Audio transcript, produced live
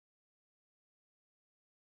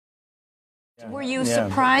Were you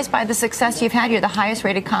surprised by the success you've had? You're the highest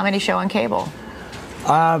rated comedy show on cable.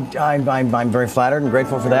 I'm very flattered and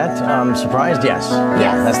grateful for that. Surprised? Yes.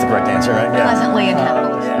 Yeah, that's the correct answer, right? Yeah. Pleasantly in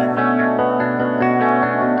capitals.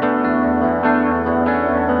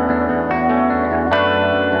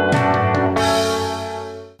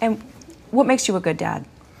 And what makes you a good dad?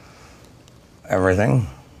 Everything.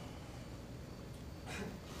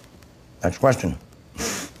 Next question.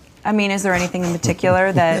 I mean, is there anything in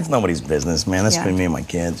particular that... It's nobody's business, man. That's between me and my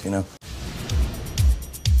kids, you know?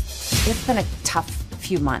 It's been a tough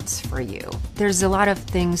few months for you. There's a lot of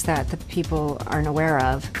things that the people aren't aware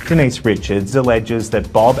of. Denise Richards alleges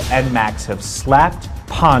that Bob and Max have slapped,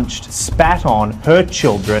 punched, spat on her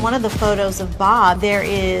children. One of the photos of Bob, there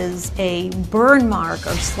is a burn mark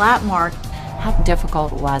or slap mark. How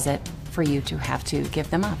difficult was it for you to have to give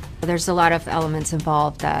them up? There's a lot of elements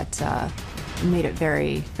involved that made it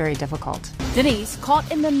very, very difficult. Denise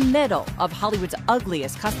caught in the middle of Hollywood's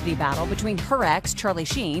ugliest custody battle between her ex, Charlie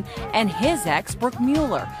Sheen, and his ex, Brooke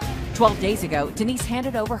Mueller. 12 days ago, Denise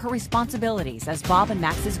handed over her responsibilities as Bob and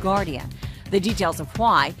Max's guardian. The details of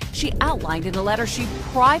why she outlined in a letter she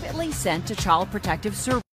privately sent to Child Protective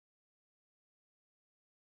Services.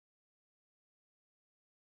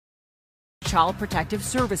 Child Protective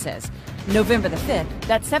Services. November the 5th,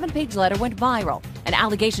 that 7-page letter went viral, and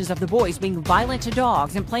allegations of the boys being violent to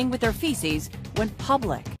dogs and playing with their feces went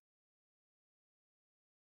public.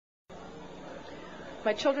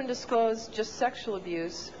 My children disclosed just sexual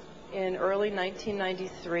abuse in early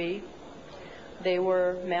 1993. They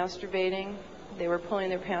were masturbating. They were pulling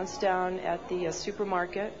their pants down at the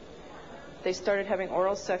supermarket. They started having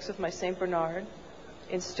oral sex with my St. Bernard,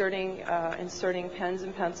 inserting pens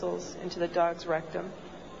and pencils into the dog's rectum.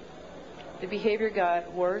 The behavior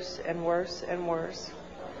got worse and worse and worse.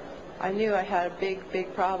 I knew I had a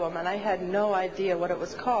big problem, and I had no idea what it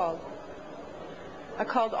was called. I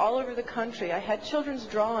called all over the country. I had children's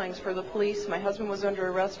drawings for the police. My husband was under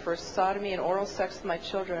arrest for sodomy and oral sex with my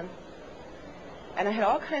children. And I had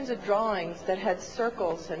all kinds of drawings that had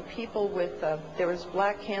circles and people with, there was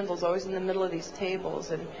black candles always in the middle of these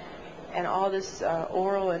tables, and all this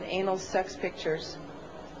oral and anal sex pictures.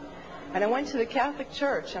 And I went to the Catholic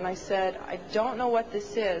Church and I said, I don't know what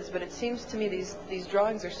this is, but it seems to me these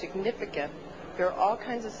drawings are significant. There are all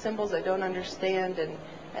kinds of symbols I don't understand,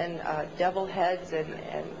 and devil heads and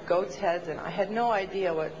goat's heads, and I had no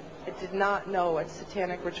idea I did not know what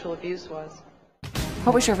satanic ritual abuse was.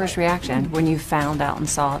 What was your first reaction when you found out and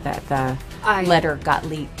saw that the letter got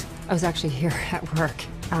leaked? I was actually here at work.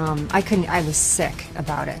 I was sick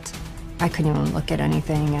about it. I couldn't even look at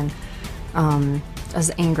anything, and I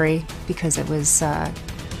was angry because it was,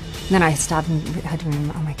 then I stopped and had to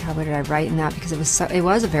remember, oh my God, what did I write in that? Because it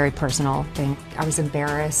was a very personal thing. I was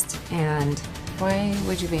embarrassed, and... Why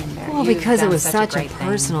would you be embarrassed? Well, because it was such a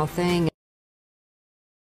personal thing.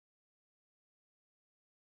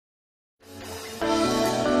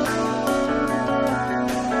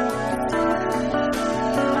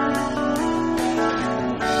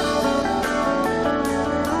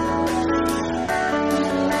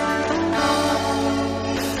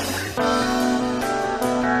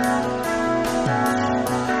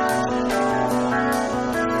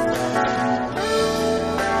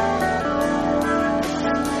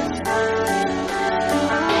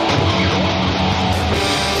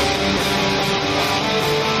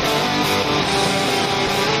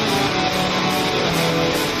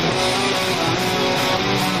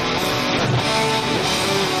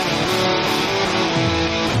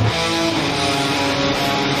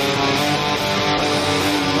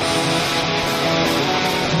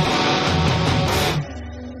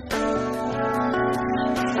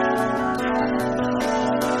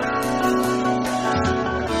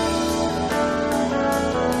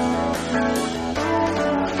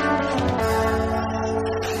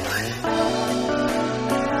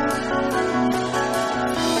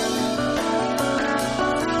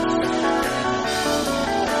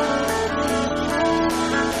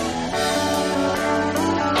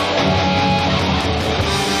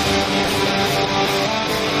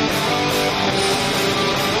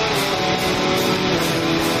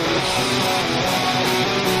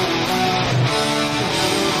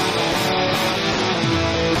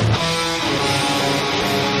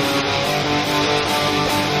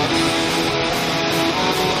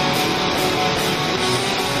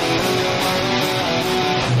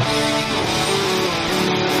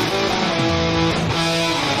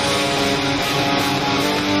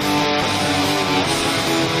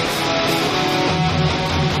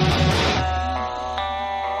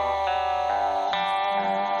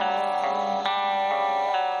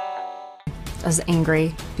 was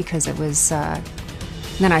angry because it was,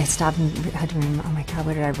 then I stopped and had to remember, oh my God,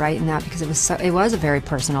 what did I write in that? Because it was a very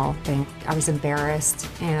personal thing. I was embarrassed,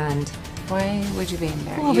 and why would you be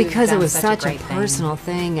embarrassed? well, because it was such a personal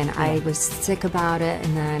thing, and I was sick about it,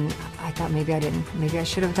 and then I thought maybe I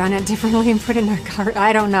should have done it differently and put it in a card.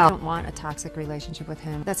 I don't know. I don't want a toxic relationship with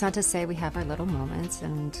him. That's not to say we have our little moments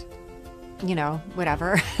and, you know,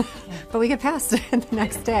 whatever, but we get past it the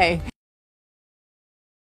next day.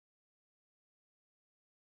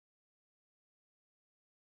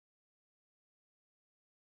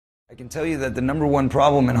 I can tell you that the #1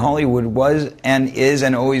 problem in Hollywood was and is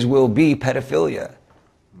and always will be pedophilia.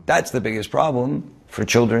 That's the biggest problem for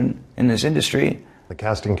children in this industry. The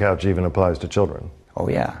casting couch even applies to children. Oh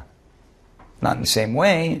yeah. Not in the same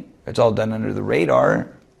way. It's all done under the radar.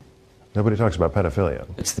 Nobody talks about pedophilia.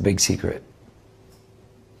 It's the big secret.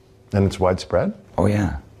 And it's widespread? Oh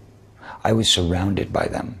yeah. I was surrounded by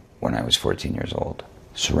them when I was 14 years old.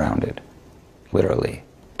 Surrounded. Literally.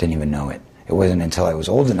 Didn't even know it. It wasn't until I was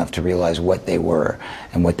old enough to realize what they were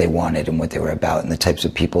and what they wanted and what they were about and the types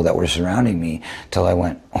of people that were surrounding me till I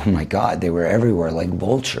went, oh my God, they were everywhere like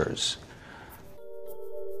vultures.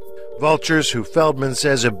 Vultures who Feldman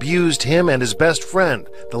says abused him and his best friend,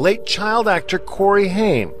 the late child actor Corey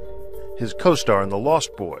Haim, his co-star in The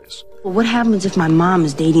Lost Boys. Well, what happens if my mom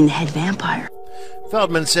is dating the head vampire?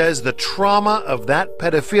 Feldman says the trauma of that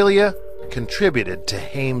pedophilia contributed to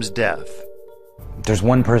Haim's death. There's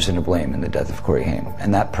one person to blame in the death of Corey Haim,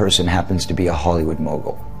 and that person happens to be a Hollywood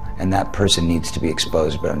mogul. And that person needs to be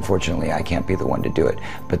exposed, but unfortunately I can't be the one to do it.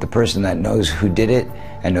 But the person that knows who did it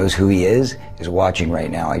and knows who he is watching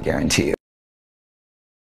right now, I guarantee you.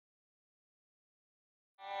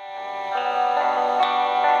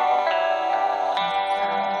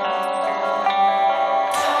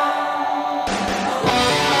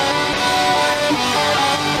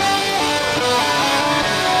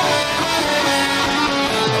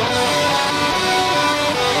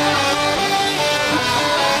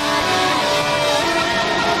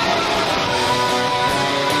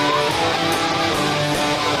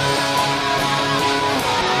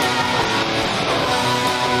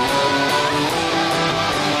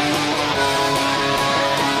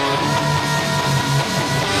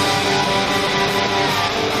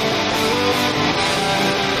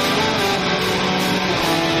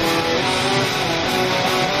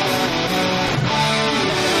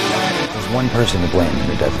 One person to blame in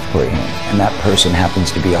the death of Corey Haim, and that person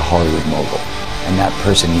happens to be a Hollywood mogul. And that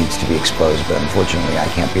person needs to be exposed, but unfortunately I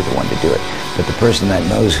can't be the one to do it. But the person that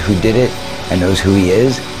knows who did it and knows who he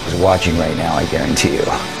is watching right now, I guarantee you.